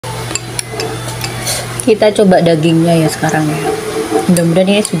Kita coba dagingnya ya sekarang ya. Mudah-mudahan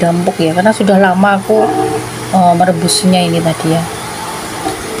ini sudah empuk ya, karena sudah lama aku merebusnya ini tadi ya.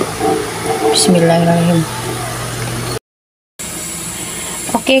 Bismillahirrahmanirrahim.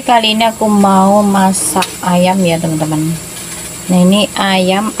 Oke, kali ini aku mau masak ayam ya teman-teman. Nah, ini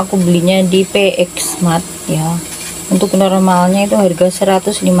ayam aku belinya di PX Mart ya. Untuk normalnya itu harga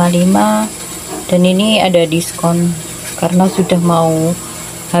 155, dan ini ada diskon karena sudah mau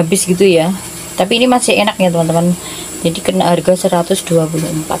habis gitu ya. Tapi ini masih enak ya teman-teman. Jadi kena harga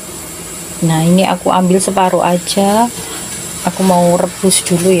 124. Nah, ini aku ambil separuh aja. Aku mau rebus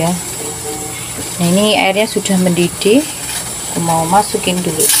dulu ya. Nah, ini airnya sudah mendidih. Aku mau masukin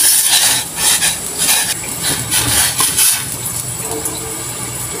dulu.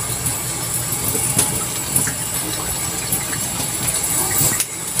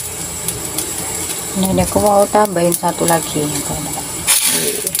 Nah, ini aku mau tambahin satu lagi teman-teman.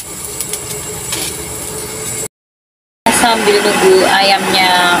 Sambil nunggu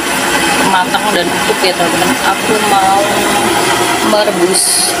ayamnya matang dan empuk ya teman-teman, aku mau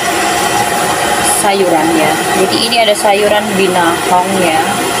merebus sayuran ya. Jadi ini ada sayuran binahong ya,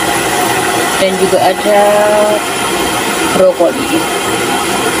 dan juga ada brokoli.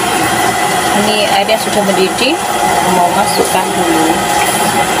 Ini airnya sudah mendidih, aku mau masukkan dulu.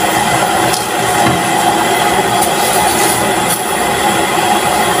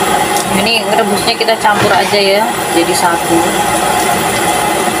 Ini rebusnya kita campur aja ya, jadi satu.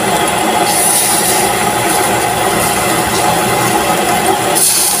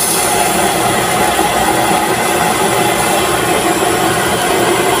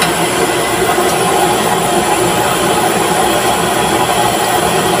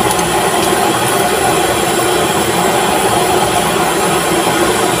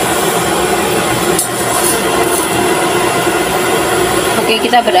 Oke,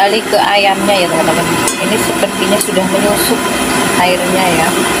 kita beralih ke ayamnya ya teman-teman. Ini sepertinya sudah menyusut airnya ya.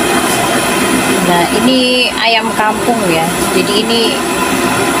 Nah, ini ayam kampung ya. Jadi ini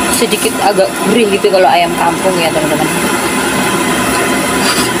sedikit agak gurih gitu kalau ayam kampung ya teman-teman.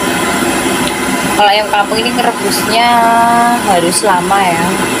 Kalau ayam kampung ini ngerebusnya harus lama ya.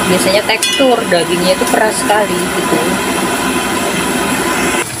 Biasanya tekstur dagingnya itu keras sekali gitu.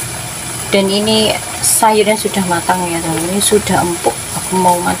 Dan ini sayurnya sudah matang ya teman-teman. Ini sudah empuk. Aku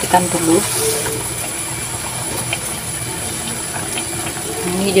mau matikan dulu.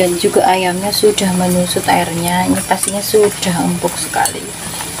 Ini dan juga ayamnya sudah menyusut airnya. Ini pastinya sudah empuk sekali.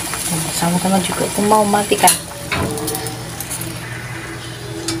 Sama-sama juga aku mau matikan.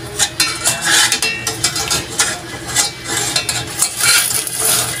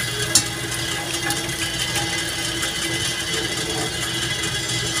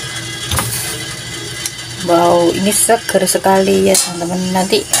 Wow, ini seger sekali ya teman-teman.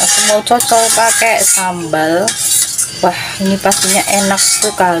 Nanti aku mau cocol pakai sambal. Wah, ini pastinya enak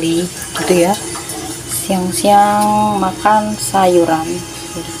sekali gitu ya. Siang-siang makan sayuran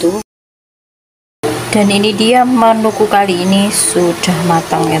gitu. Dan ini dia menuku kali ini sudah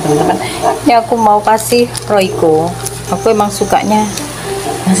matang ya teman-teman. Ini aku mau kasih roiko. Aku emang sukanya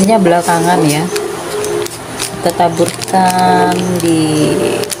nasinya belakangan ya. Kita taburkan di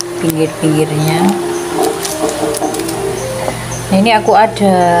pinggir-pinggirnya. Nah, ini aku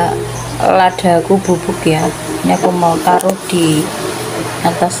ada ladaku bubuk ya. Ini aku mau taruh di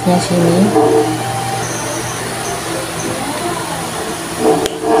atasnya sini.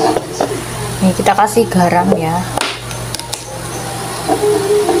 Ini kita kasih garam ya.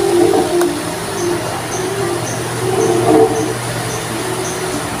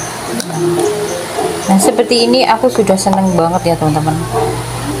 Nah, seperti ini aku sudah seneng banget ya teman-teman.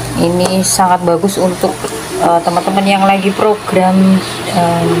 Ini sangat bagus untuk teman-teman yang lagi program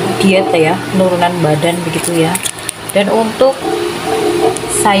diet ya, penurunan badan begitu ya. Dan untuk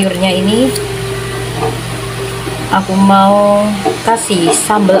sayurnya ini aku mau kasih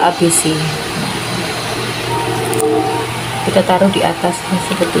sambal ABC. Kita taruh di atasnya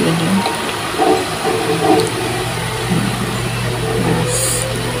seperti ini.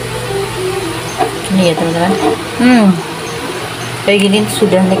 Ini ya teman-teman. Kayak gini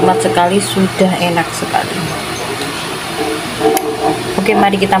sudah nikmat sekali, sudah enak sekali. Oke,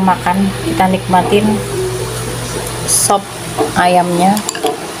 mari kita makan. Kita nikmatin sop ayamnya.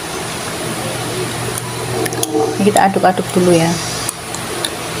 Ini kita aduk-aduk dulu ya.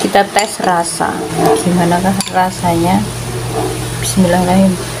 Kita tes rasa. Gimana kah rasanya?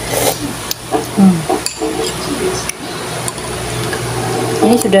 Bismillahirrahmanirrahim.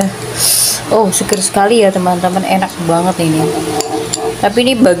 Ini sudah seger sekali ya teman-teman, enak banget ini. Tapi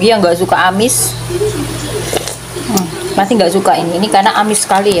ini bagi yang nggak suka amis, pasti nggak suka ini karena amis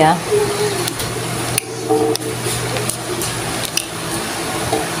sekali ya. Oke,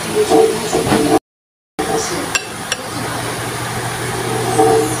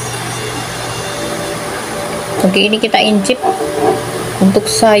 ini kita incip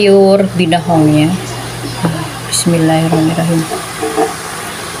untuk sayur binahongnya. Bismillahirrahmanirrahim.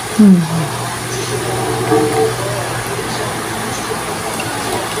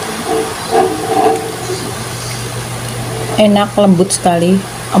 Enak, lembut sekali,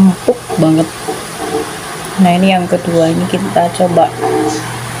 empuk banget. Nah, ini yang kedua, ini kita coba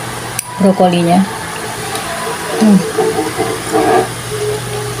brokolinya.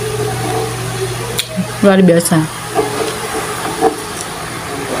 Luar biasa.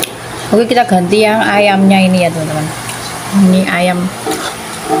 Oke, kita ganti yang ayamnya ini ya teman-teman. Ini ayam.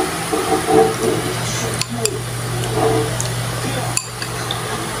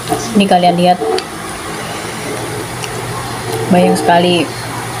 Ini kalian lihat, banyak sekali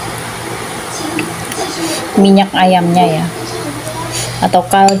minyak ayamnya ya, atau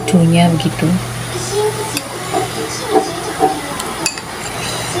kaldunya begitu.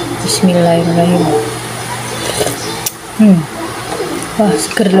 Bismillahirrahmanirrahim. Wah,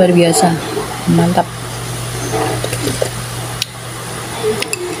 seger luar biasa, mantap.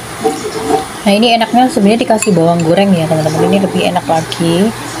 Nah, ini enaknya sebenarnya dikasih bawang goreng ya teman-teman, ini lebih enak lagi.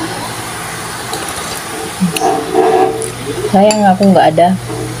 Sayang aku nggak ada,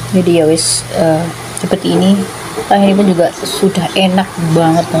 jadi ya wis seperti ini. Nah, ini pun juga sudah enak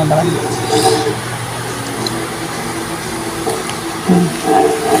banget teman-teman.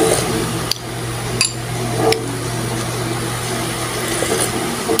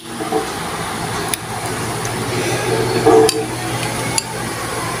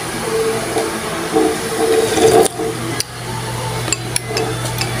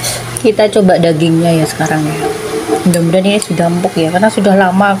 Kita coba dagingnya ya sekarang ya. Mudah-mudahan ini sudah empuk ya, karena sudah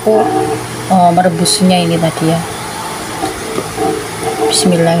lama aku merebusnya ini tadi ya.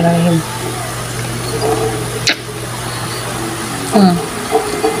 Bismillahirrahmanirrahim.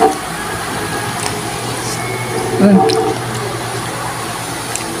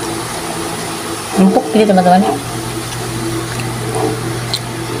 Empuk ini teman-teman.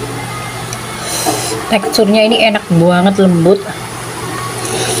 Teksturnya ini enak banget, lembut.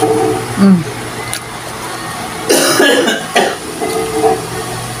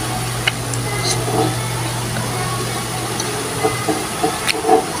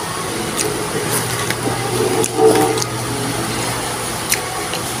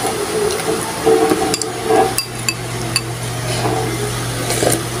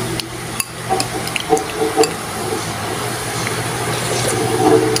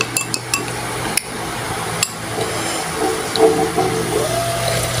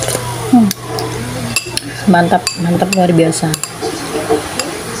 Mantap, mantap luar biasa.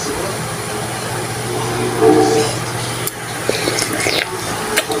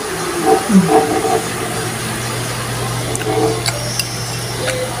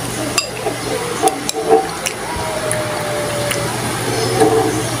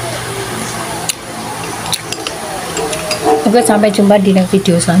 Oke, sampai jumpa di next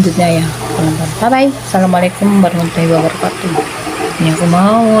video selanjutnya ya teman-teman. Bye bye. Assalamualaikum warahmatullahi wabarakatuh. Ini aku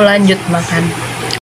mau lanjut makan.